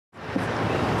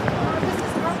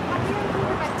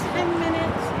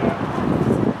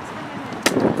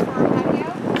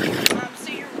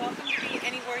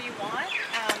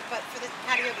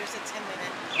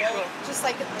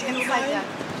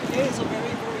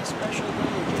very special day?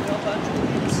 Did you know about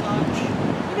Julian Assange?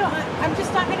 You know, I'm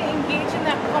just not going to engage in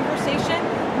that conversation.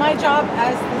 My job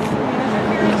as the manager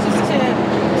here is just to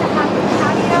have the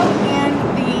patio and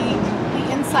the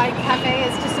inside cafe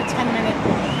is just a 10-minute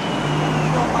break.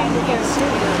 Thank you.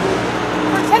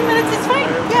 For 10 minutes, it's fine.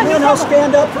 Yeah, then I'll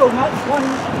stand up for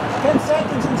 10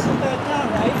 seconds and sit back down,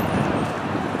 right?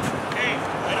 Hey,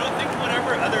 I don't think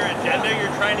whatever other agenda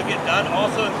you're trying to get done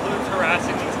also includes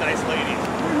harassing these nice ladies.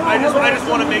 I just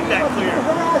want to make that clear.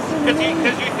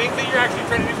 Because you think that you're actually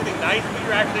trying to do something nice, but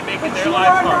you're actually making their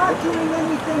lives hard. You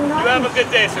have a good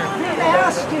day, sir. You're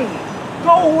nasty.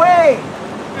 Go away.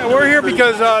 Yeah, we're here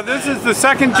because this is the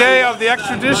second day of the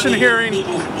extradition hearing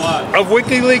of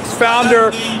WikiLeaks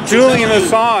founder Julian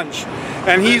Assange.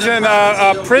 And he's in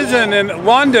a prison in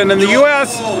London. And the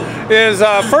U.S. is,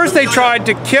 first they tried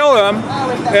to kill him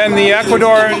in the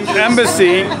Ecuadorian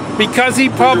embassy because he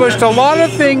published a lot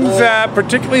of things that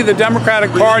particularly the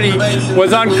Democratic Party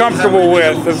was uncomfortable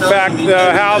with. In fact,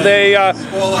 how they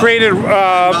created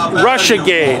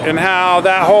Russiagate and how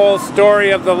that whole story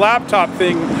of the laptop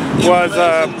thing was,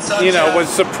 was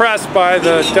suppressed by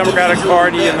the Democratic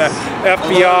Party and the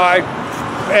FBI.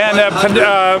 And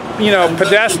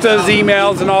Podesta's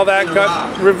emails and all that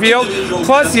got revealed.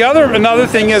 Plus, another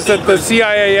thing is that the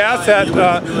CIA asset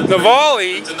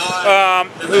Navalny,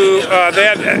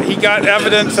 he got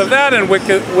evidence of that in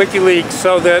WikiLeaks,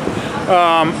 so that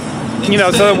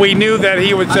so that we knew that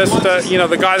he was just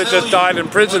the guy that just died in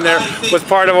prison there was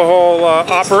part of a whole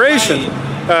operation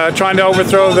trying to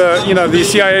overthrow the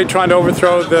CIA trying to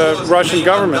overthrow the Russian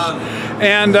government,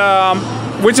 and.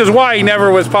 Which is why he never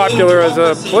was popular as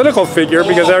a political figure,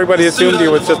 because everybody assumed he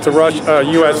was just a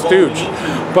U.S. stooge.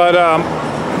 But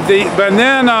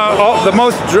then the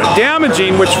most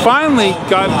damaging, which finally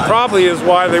probably is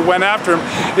why they went after him,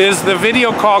 is the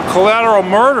video called Collateral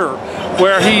Murder,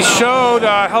 where he showed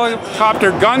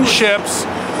helicopter gunships.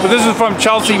 But this is from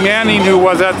Chelsea Manning, who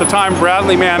was at the time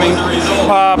Bradley Manning,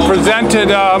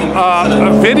 presented a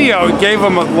video, gave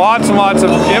him lots and lots of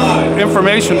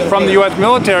information from the U.S.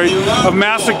 military of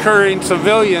massacring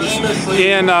civilians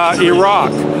in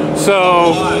Iraq.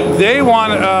 So they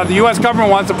the U.S.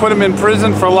 government wants to put him in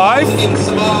prison for life.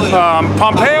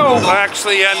 Pompeo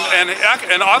actually, and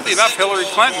oddly enough, Hillary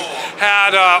Clinton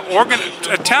had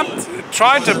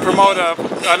tried to promote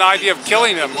an idea of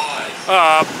killing him,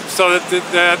 so that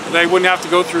they wouldn't have to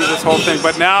go through this whole thing.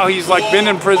 But now he's been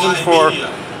in prison for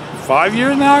 5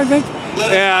 years now, I think,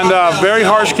 and very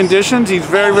harsh conditions. He's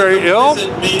very, very ill,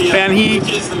 and he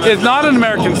is not an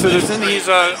American citizen. He's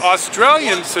an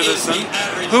Australian citizen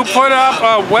who put up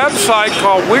a website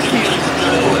called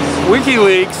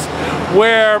WikiLeaks,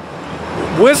 where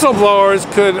whistleblowers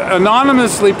could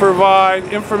anonymously provide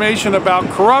information about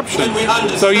corruption.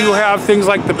 So you have things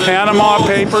like the Panama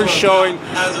Papers showing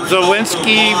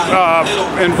Zelensky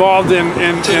involved in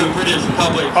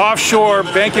offshore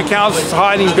bank accounts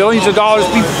hiding billions of dollars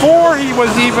before he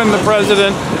was even the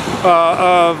president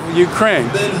of Ukraine,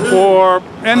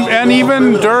 and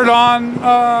even dirt on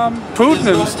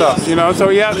Putin and stuff. So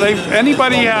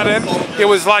anybody had it. It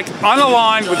was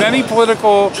unaligned with any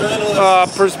political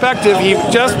perspective. He's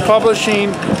just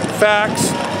publishing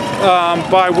facts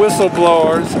by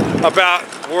whistleblowers about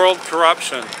world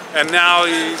corruption, and now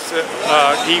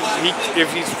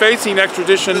if he's facing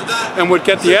extradition and would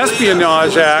get the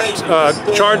Espionage Act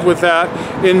charged with that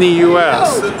in the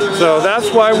U.S. So that's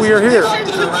why we are here.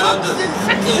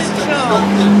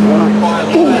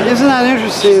 Isn't that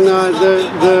interesting?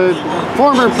 The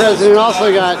former president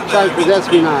also got charged with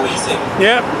espionage.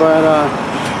 Yeah. But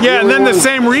yeah, and then the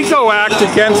same RICO Act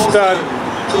against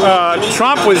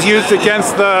Trump was used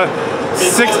against the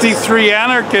 63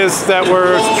 anarchists that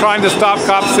were trying to stop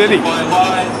Cop City.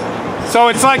 So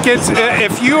it's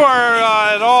if you are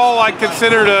at all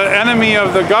considered an enemy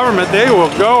of the government, they will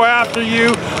go after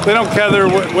you. They don't care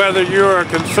whether you're a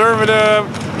conservative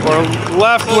or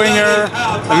left-winger.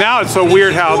 And now it's so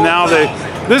weird how now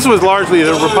this was largely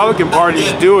the Republican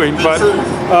Party's doing, but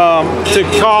to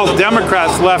call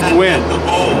Democrats left-wing,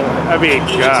 I mean,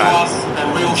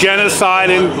 genocide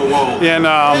in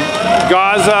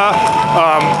Gaza,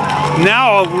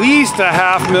 now at least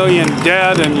 500,000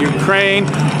 dead in Ukraine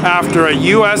after a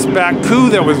U.S.-backed coup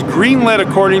that was greenlit,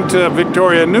 according to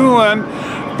Victoria Nuland,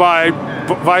 by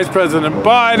Vice President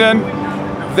Biden.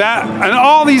 And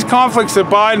all these conflicts that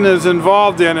Biden is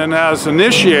involved in and has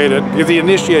initiated, because he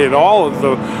initiated all of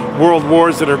the world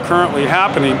wars that are currently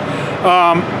happening,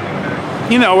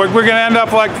 we're going to end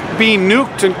up being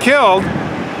nuked and killed,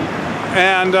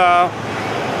 and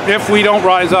if we don't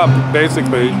rise up,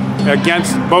 basically,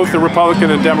 against both the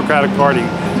Republican and Democratic Party.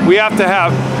 We have to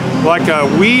have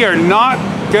we are not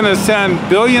going to send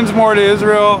billions more to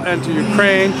Israel and to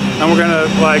Ukraine, and we're going to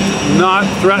like not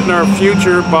threaten our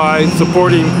future by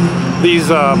supporting these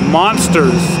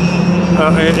monsters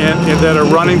that are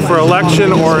running for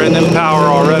election or in power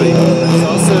already. It's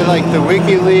also like the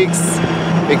WikiLeaks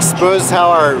exposed how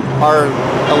our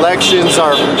elections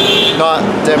are not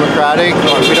democratic,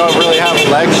 or we don't really have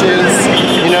elections.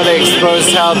 You know, they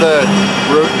exposed how the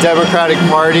Democratic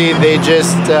Party, they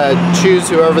just choose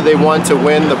whoever they want to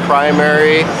win the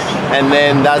primary, and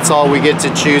then that's all we get to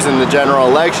choose in the general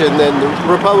election. Then the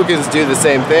Republicans do the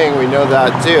same thing, we know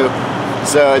that too.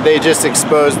 So they just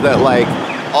exposed that like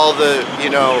all the, you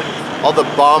know, all the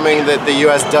bombing that the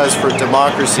US does for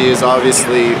democracy is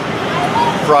obviously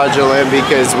fraudulent,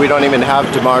 because we don't even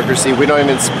have democracy. We don't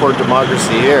even support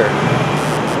democracy here.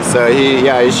 So he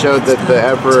showed that the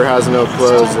emperor has no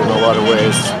clothes in a lot of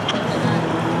ways.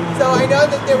 So I know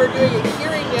that they were doing a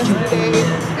hearing yesterday,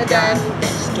 and then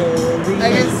I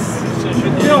guess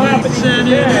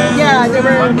yeah, they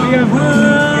were.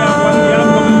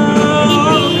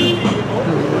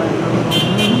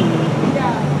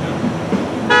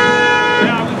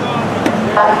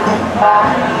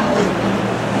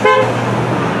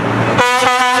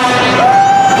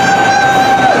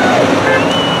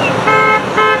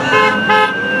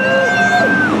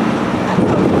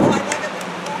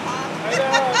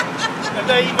 And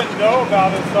they even know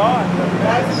about Assange.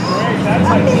 That's great. That's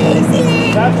like,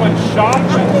 that's what shocked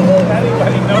me.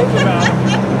 Anybody knows about it.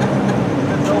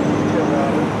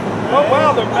 Oh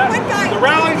wow, the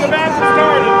rally's about to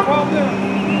start in 12 minutes.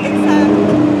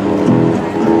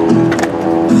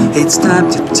 It's time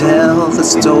to tell the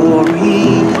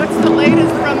story. What's the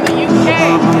latest from the UK?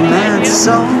 Of a man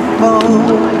so bold.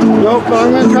 Nope,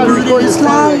 I'm going to try to record his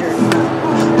life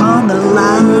on the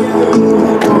line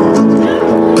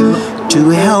to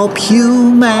help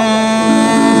humanity.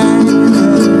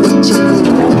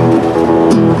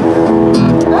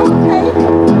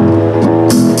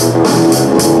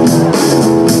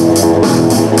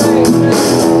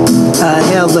 A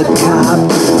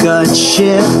helicopter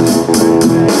gunship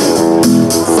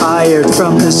fired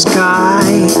from the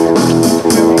sky.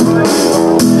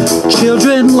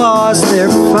 Children lost their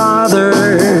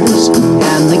fathers,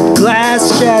 and the glass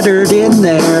shattered in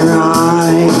their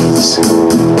eyes.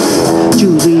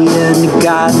 Julian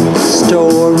got the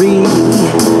story,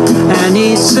 and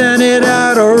he sent it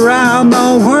out around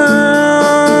the world.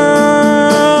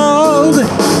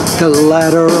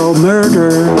 Collateral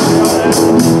murder.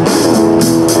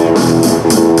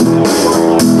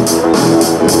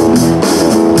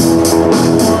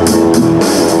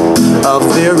 A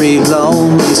very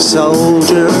lonely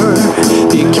soldier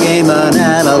became an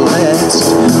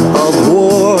analyst of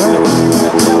war.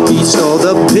 He saw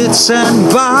the bits and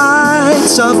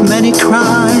bytes of many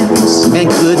crimes and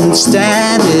couldn't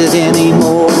stand it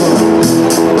anymore.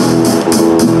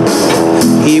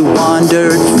 He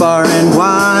wandered far and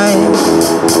wide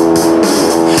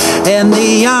in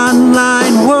the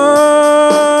online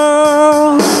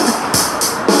world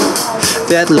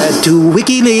that led to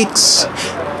WikiLeaks.org.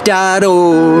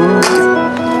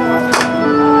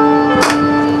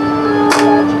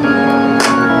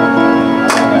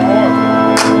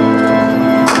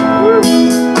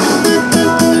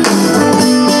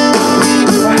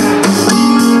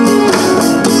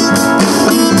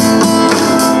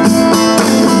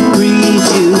 Free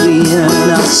Julian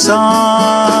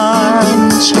Assange.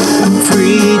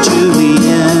 Free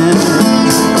Julian.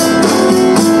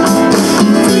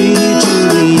 Free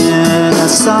Julian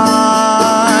Assange.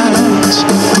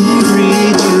 Free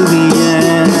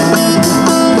Julian.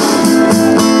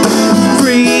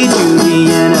 Free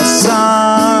Julian Assange.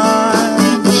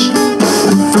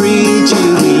 Free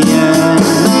Julian.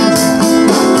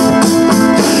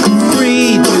 Free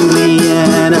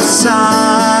Julian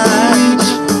Assange.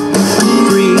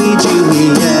 Free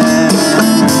Julian.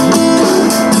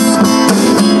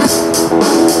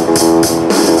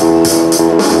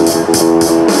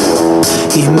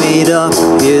 He made up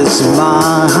his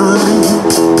mind,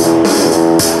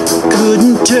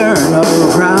 couldn't turn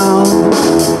around.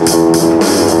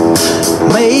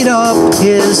 Made up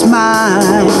his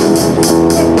mind,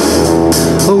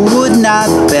 would not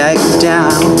back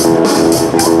down.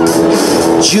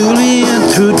 Julian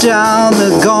threw down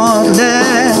the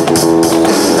gauntlet.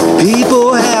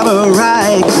 People have a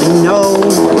right to know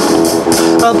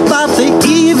about the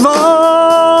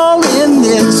evil in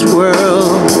this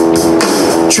world.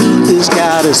 Truth has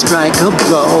gotta strike a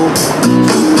blow.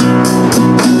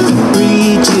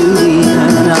 Free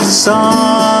Julian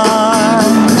Assange.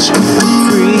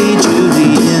 Free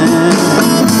Julian.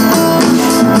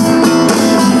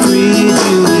 Free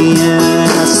Julian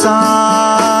Assange.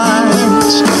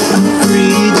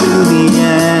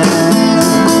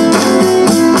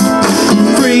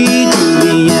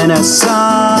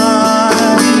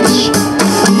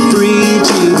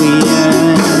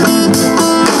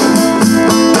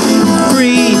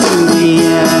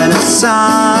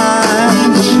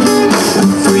 Assange.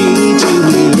 Free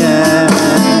Julian.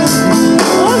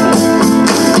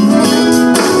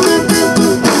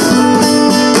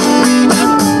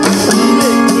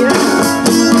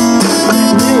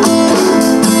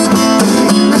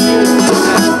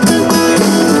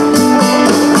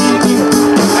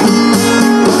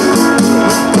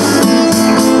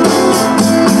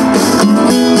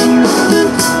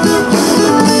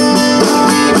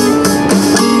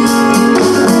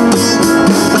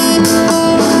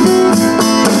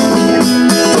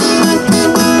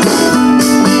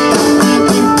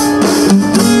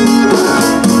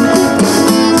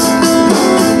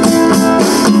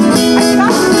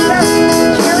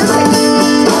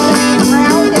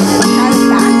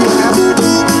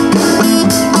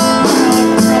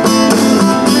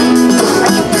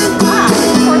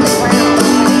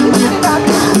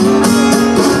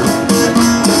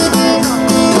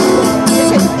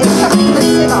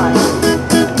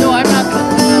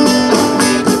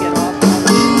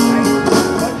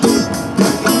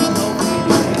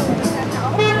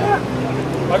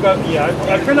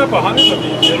 I print up 100 of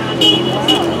these, and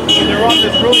they're on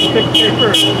this really thick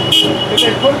paper.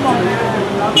 They put them on.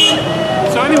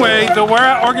 So anyway,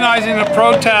 we're organizing a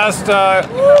protest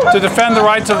to defend the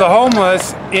rights of the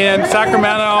homeless in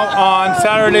Sacramento on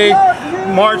Saturday,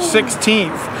 March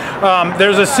 16th.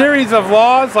 There's a series of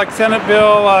laws like Senate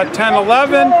Bill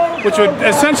 1011, which would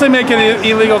essentially make it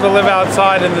illegal to live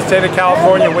outside in the state of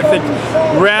California with the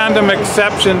random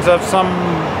exceptions of some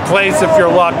place if you're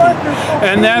lucky.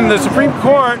 And then the Supreme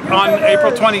Court on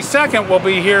April 22nd will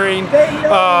be hearing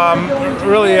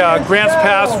Grants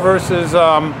Pass versus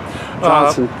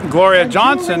Gloria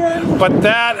Johnson, but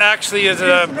that actually is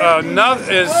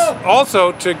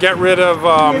also to get rid of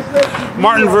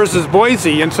Martin versus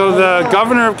Boise, and so the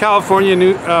governor of California,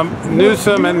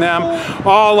 Newsom, and them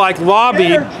all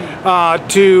lobbied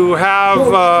to have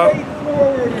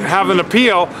an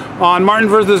appeal on Martin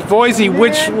versus Boise,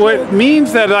 which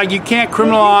means that you can't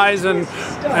criminalize and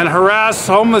harass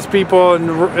homeless people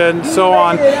and so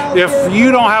on if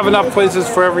you don't have enough places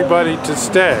for everybody to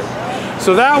stay.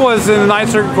 So that was in the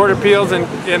Ninth Circuit Court of Appeals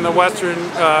in the Western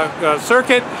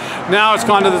Circuit. Now it's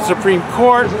gone to the Supreme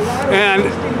Court, and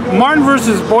Martin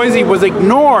versus Boise was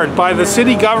ignored by the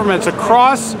city governments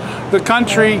across the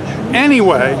country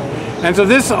anyway. And so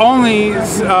this only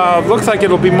looks like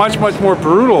it'll be much, much more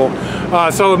brutal.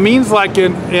 So it means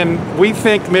we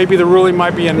think maybe the ruling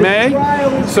might be in May.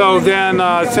 So then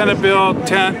Senate Bill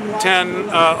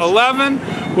 1011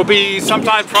 will be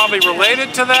sometime probably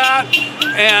related to that.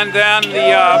 And then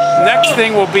the next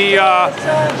thing will be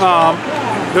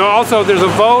there's a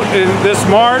vote in this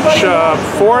March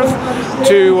 4th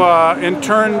to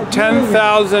intern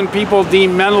 10,000 people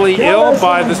deemed mentally ill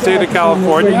by the state of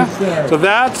California. So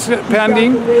that's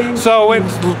pending. So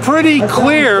it's pretty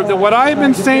clear that what I've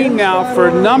been saying now for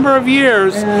a number of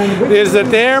years is that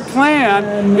their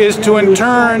plan is to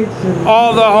intern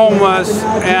all the homeless,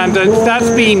 and that's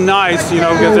being nice,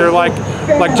 because they're like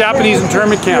Japanese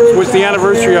internment camps, which the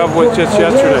anniversary of was just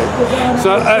yesterday.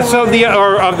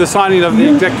 Of the signing of the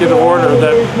executive order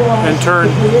that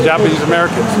interned Japanese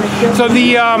Americans. So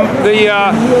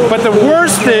but the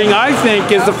worst thing I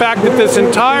think is the fact that this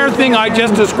entire thing I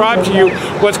just described to you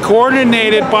was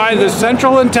coordinated by the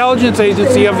Central Intelligence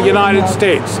Agency of the United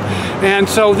States. And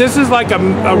so this is like a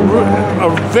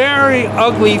very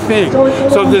ugly thing.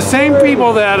 So the same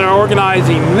people that are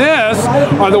organizing this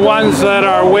are the ones that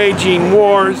are waging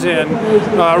wars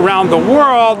around the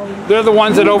world. They're the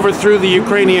ones that overthrew the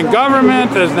Ukrainian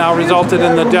government, that has now resulted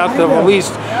in the death of at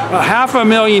least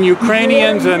 500,000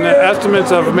 Ukrainians and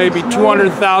estimates of maybe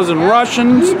 200,000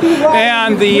 Russians,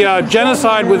 and the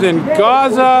genocide within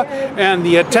Gaza, and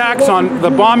the attacks on the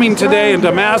bombing today in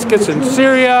Damascus and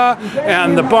Syria,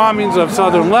 and the bombings of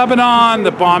southern Lebanon,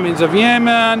 the bombings of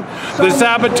Yemen, the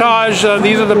sabotage.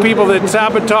 These are the people that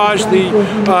sabotaged the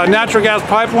natural gas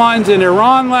pipelines in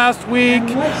Iran last week,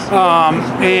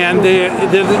 and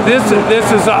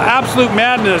this is absolute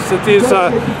madness. It is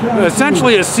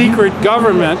essentially a secret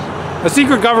government. A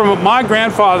secret government my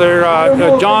grandfather,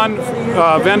 John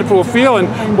Vanderpool Phelan,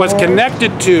 was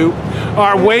connected to,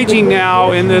 are waging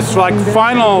now in this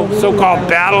final so-called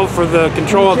battle for the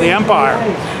control of the empire.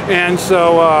 And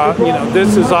so,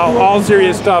 this is all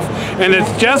serious stuff. And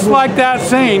it's just like that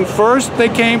saying, first they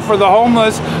came for the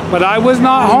homeless, but I was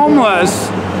not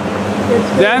homeless.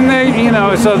 Then they,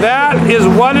 so that is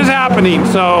what is happening.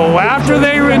 So after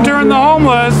they return the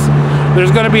homeless,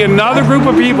 there's going to be another group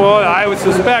of people, I would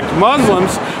suspect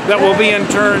Muslims, that will be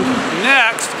interned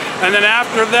next. And then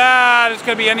after that, it's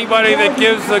going to be anybody that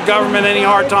gives the government any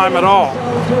hard time at all.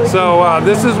 So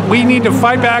we need to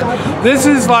fight back. This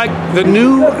is like the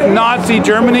new Nazi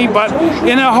Germany, but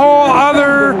in a whole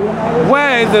other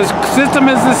way. The system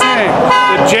is the same.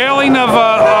 The jailing of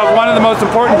one of the most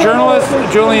important journalists,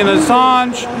 Julian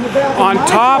Assange, on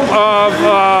top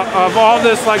of all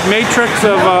this like matrix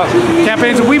of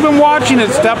campaigns. We've been watching it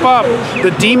step up.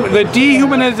 The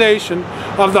dehumanization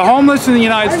of the homeless in the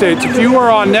United States. If you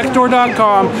are on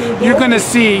nextdoor.com, you're going to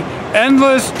see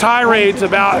endless tirades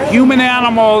about human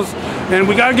animals, and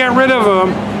we got to get rid of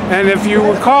them. And if you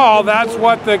recall, that's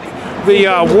what the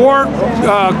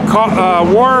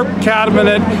war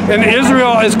cabinet in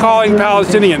Israel is calling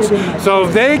Palestinians. So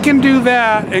if they can do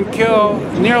that and kill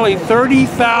nearly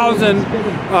 30,000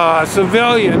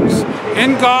 civilians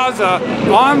in Gaza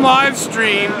on live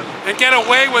stream and get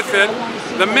away with it,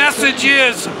 the message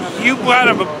is you got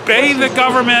to obey the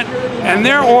government and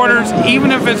their orders,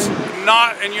 even if it's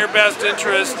not in your best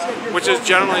interest, which is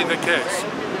generally the case.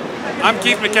 I'm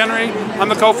Keith McHenry. I'm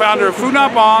the co-founder of Food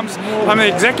Not Bombs. I'm the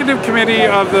executive committee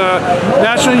of the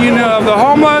National Union of the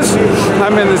Homeless.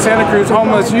 I'm in the Santa Cruz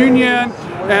Homeless Union,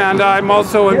 and I'm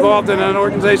also involved in an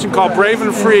organization called Brave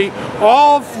and Free,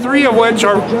 all three of which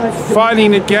are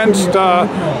fighting against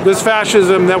this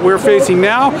fascism that we're facing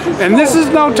now. And this is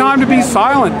no time to be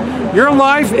silent. Your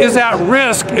life is at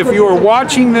risk if you are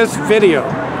watching this video.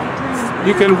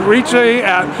 You can reach me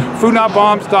at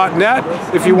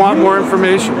foodnotbombs.net if you want more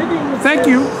information. Thank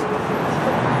you.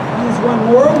 He's won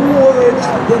more awards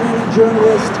than any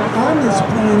journalist on this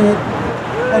planet,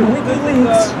 and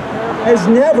WikiLeaks has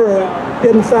never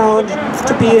been found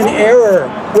to be in error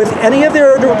with any of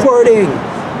their reporting.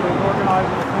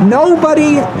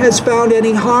 Nobody has found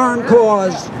any harm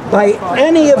caused by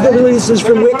any of the releases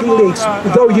from WikiLeaks,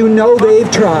 though you know they've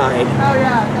tried.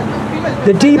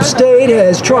 The deep state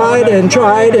has tried and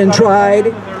tried and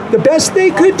tried. The best they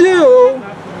could do,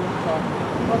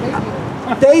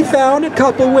 they found a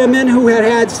couple women who had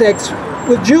had sex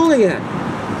with Julian.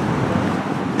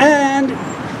 And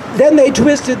then they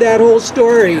twisted that whole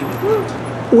story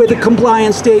with a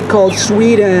compliant state called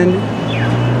Sweden.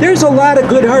 There's a lot of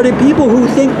good-hearted people who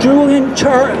think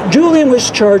Julian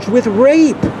was charged with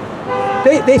rape.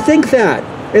 They think that.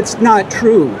 It's not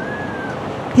true.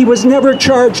 He was never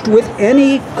charged with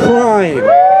any crime.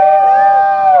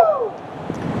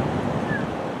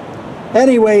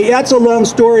 Anyway, that's a long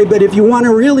story, but if you want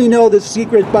to really know the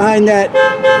secret behind that,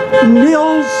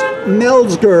 Niels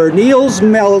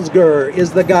Melzger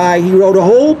is the guy. He wrote a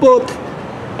whole book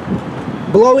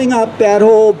blowing up that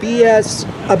whole BS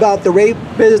about the rape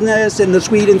business and the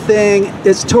Sweden thing.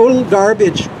 It's total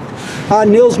garbage.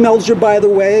 Niels Melzger, by the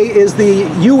way, is the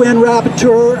UN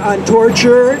rapporteur on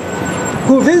torture,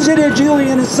 who visited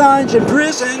Julian Assange in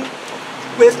prison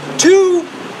with two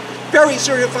very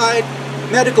certified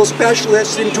medical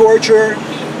specialists in torture,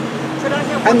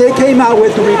 and they came out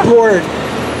with a report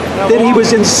that he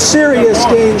was in serious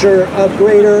danger of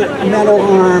greater mental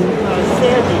harm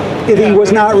if he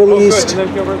was not released,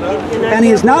 and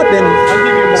he has not been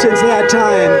since that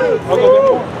time.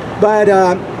 But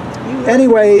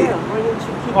anyway,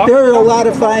 there are a lot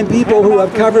of fine people who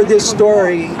have covered this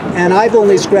story, and I've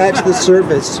only scratched the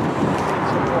surface.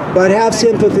 But have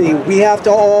sympathy. We have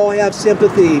to all have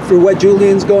sympathy for what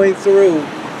Julian's going through.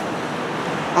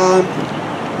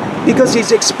 Because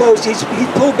he's exposed, he's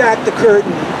pulled back the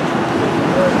curtain.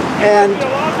 And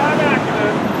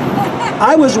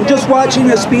I was just watching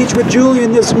a speech with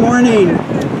Julian this morning.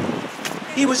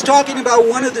 He was talking about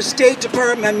one of the State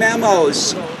Department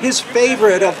memos, his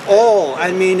favorite of all.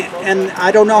 I mean, and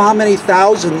I don't know how many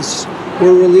thousands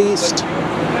were released.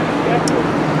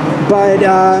 But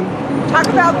talk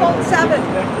about Vault 7.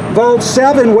 Vault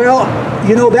 7, well,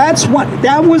 you know,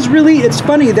 that was really, it's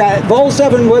funny that Vault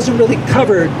 7 wasn't really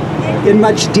covered in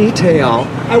much detail.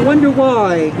 I wonder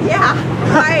why. Yeah,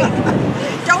 right.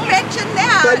 Don't mention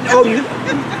that. But,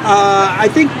 I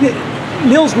think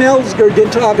Niels Melzger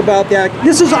did talk about that.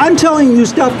 I'm telling you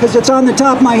stuff because it's on the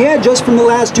top of my head just from the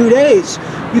last 2 days.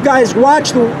 You guys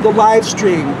watch the live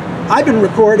stream. I've been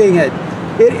recording it.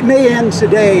 It may end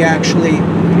today, actually.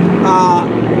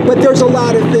 But there's a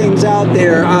lot of things out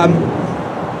there.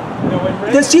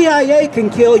 The CIA can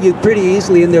kill you pretty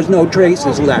easily and there's no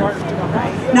traces left.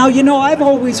 Now, you know, I've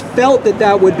always felt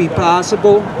that would be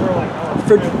possible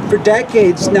for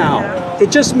decades now. It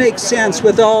just makes sense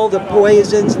with all the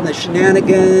poisons and the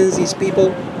shenanigans, these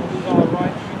people.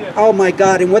 Oh my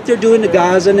God, and what they're doing to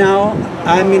Gaza now,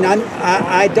 I mean,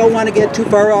 I don't want to get too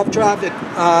far off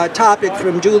topic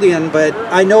from Julian, but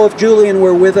I know if Julian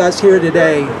were with us here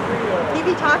today, He'd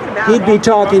be talking about he'd be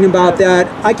talking about that.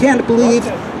 I can't believe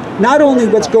not only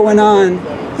what's going on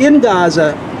in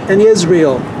Gaza and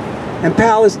Israel and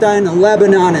Palestine and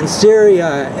Lebanon and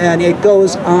Syria, and it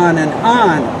goes on and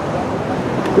on.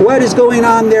 What is going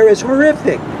on there is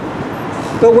horrific.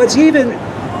 But what's even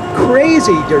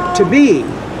crazy to me,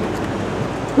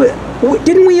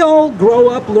 didn't we all grow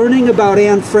up learning about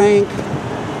Anne Frank?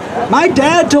 My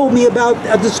dad told me about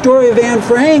the story of Anne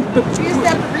Frank. But You used to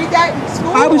have to read that in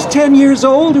school. I was 10 years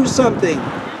old or something.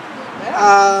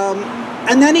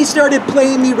 And then he started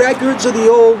playing me records of the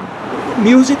old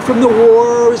music from the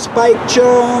war, Spike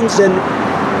Jones and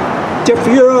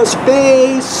DeFuro's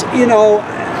Face, you know.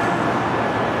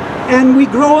 And we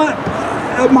grow up,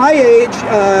 at my age,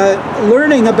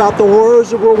 learning about the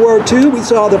horrors of World War II. We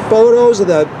saw the photos of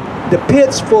the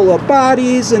pits full of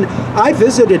bodies, and I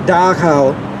visited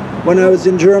Dachau when I was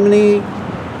in Germany.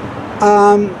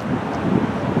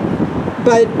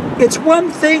 But it's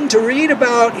one thing to read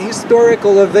about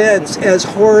historical events, as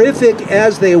horrific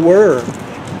as they were,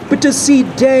 but to see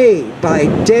day by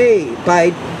day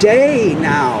by day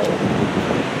now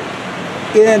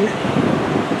in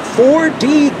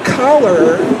 4D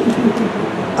color,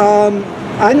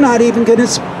 I'm not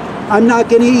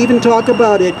gonna even talk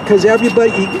about it, because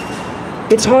everybody,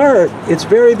 it's hard. It's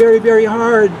very, very, very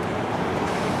hard.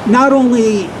 Not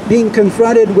only being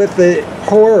confronted with the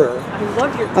horror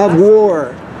of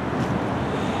war,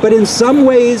 but in some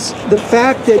ways the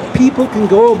fact that people can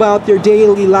go about their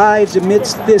daily lives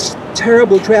amidst this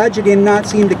terrible tragedy and not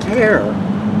seem to care.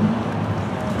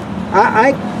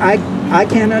 I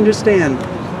can't understand.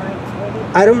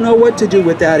 I don't know what to do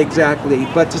with that exactly,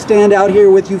 but to stand out here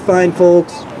with you fine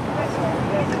folks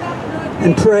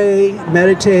and pray,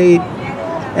 meditate,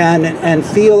 and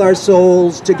feel our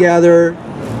souls together,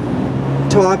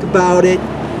 talk about it,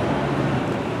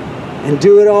 and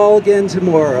do it all again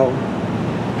tomorrow.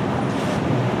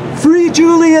 Free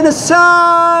Julian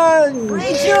Assange!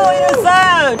 Free Julian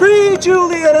Assange! Free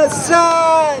Julian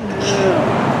Assange!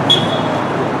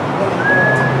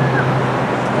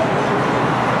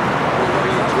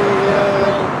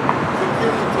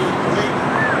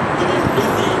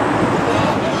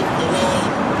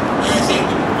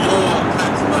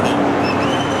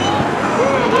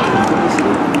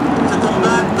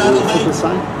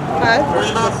 We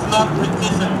must not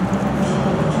petition.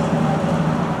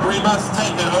 We must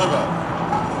take it over.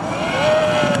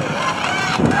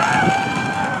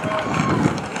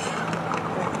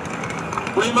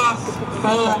 We must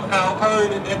form our own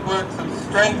networks of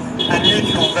strength and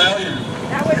mutual value.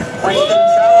 We can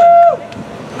challenge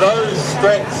those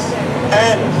strengths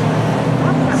and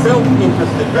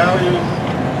self-interested values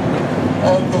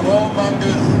of the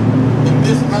warmongers in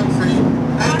this country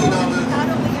and in others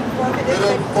that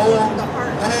have formed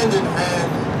hand in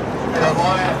hand an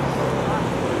alliance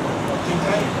to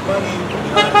take money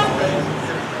from the United States.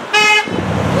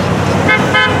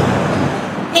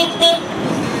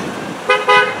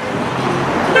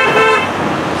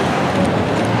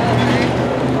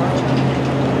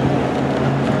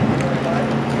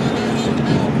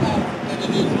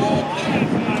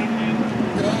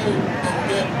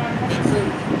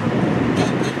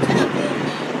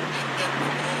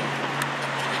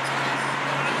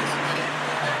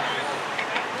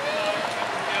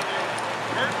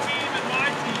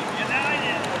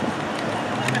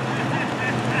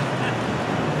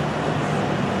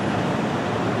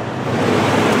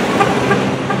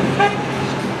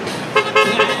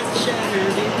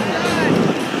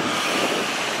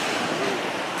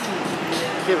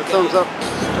 Give a thumbs up.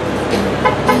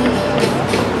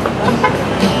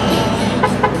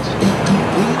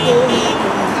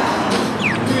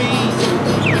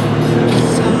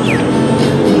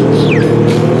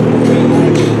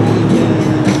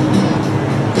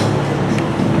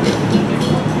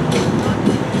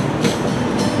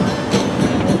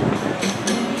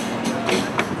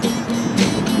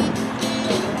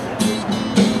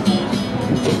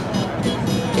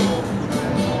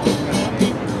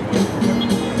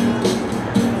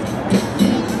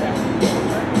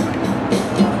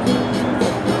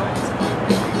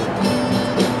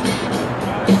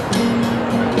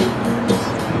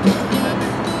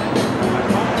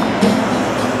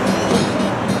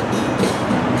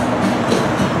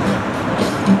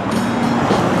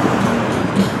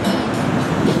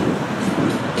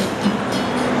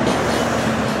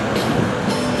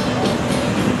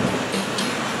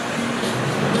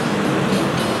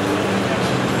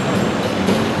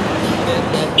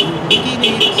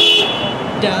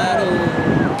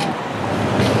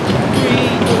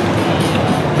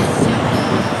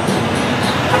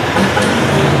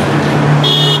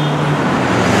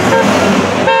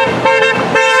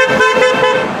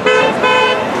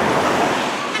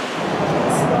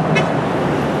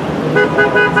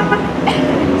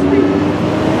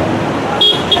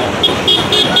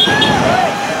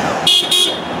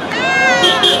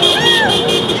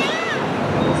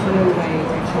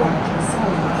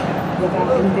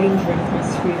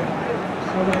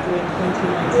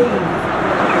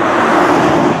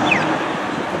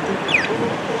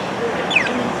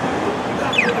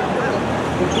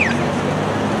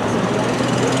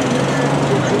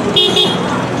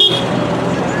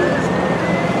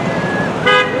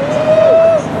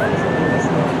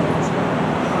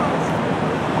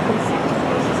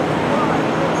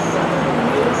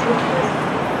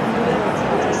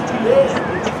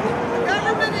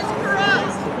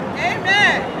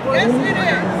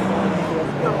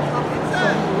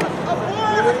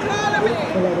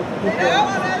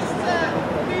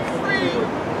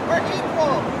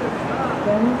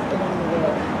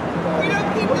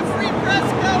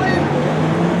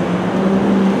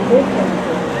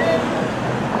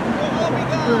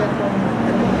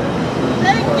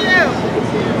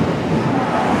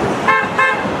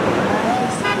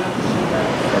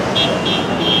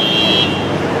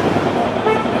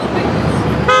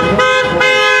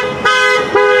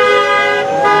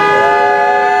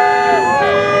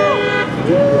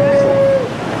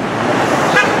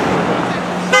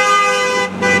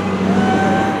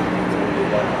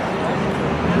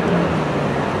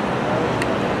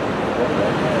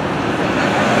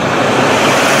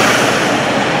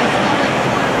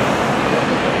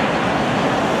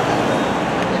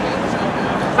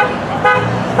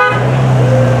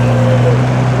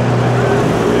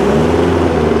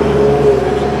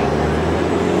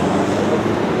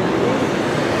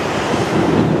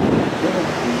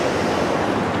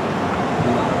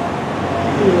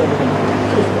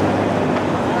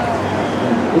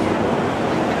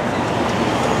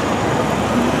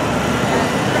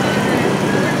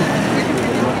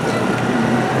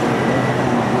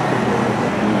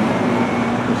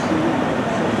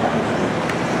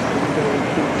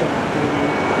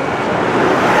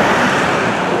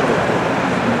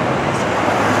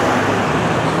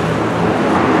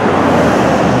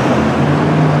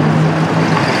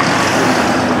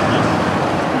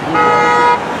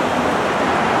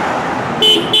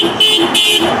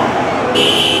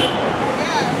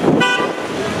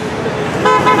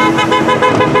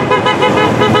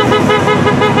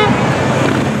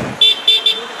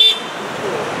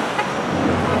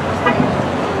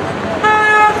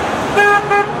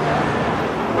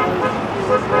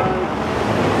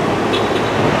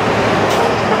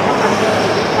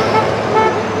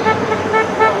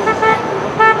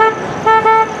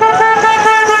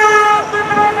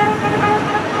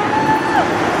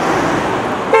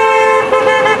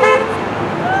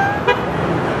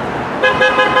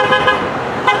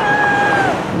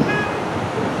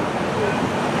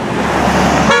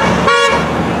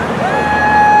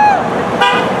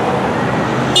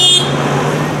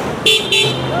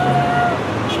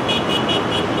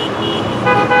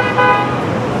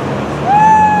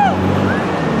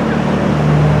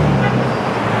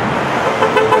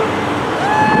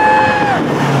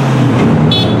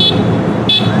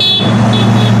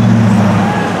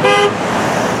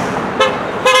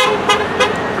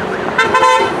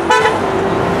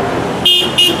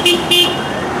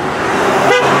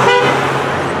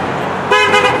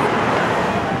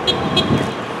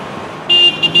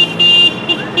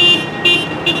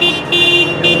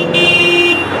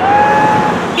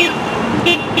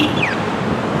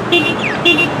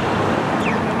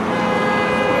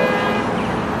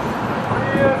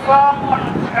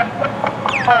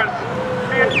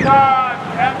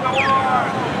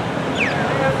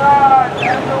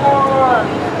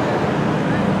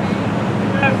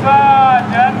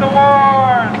 Assange and the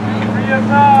wars! Free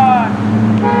Assange!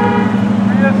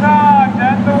 Free Assange!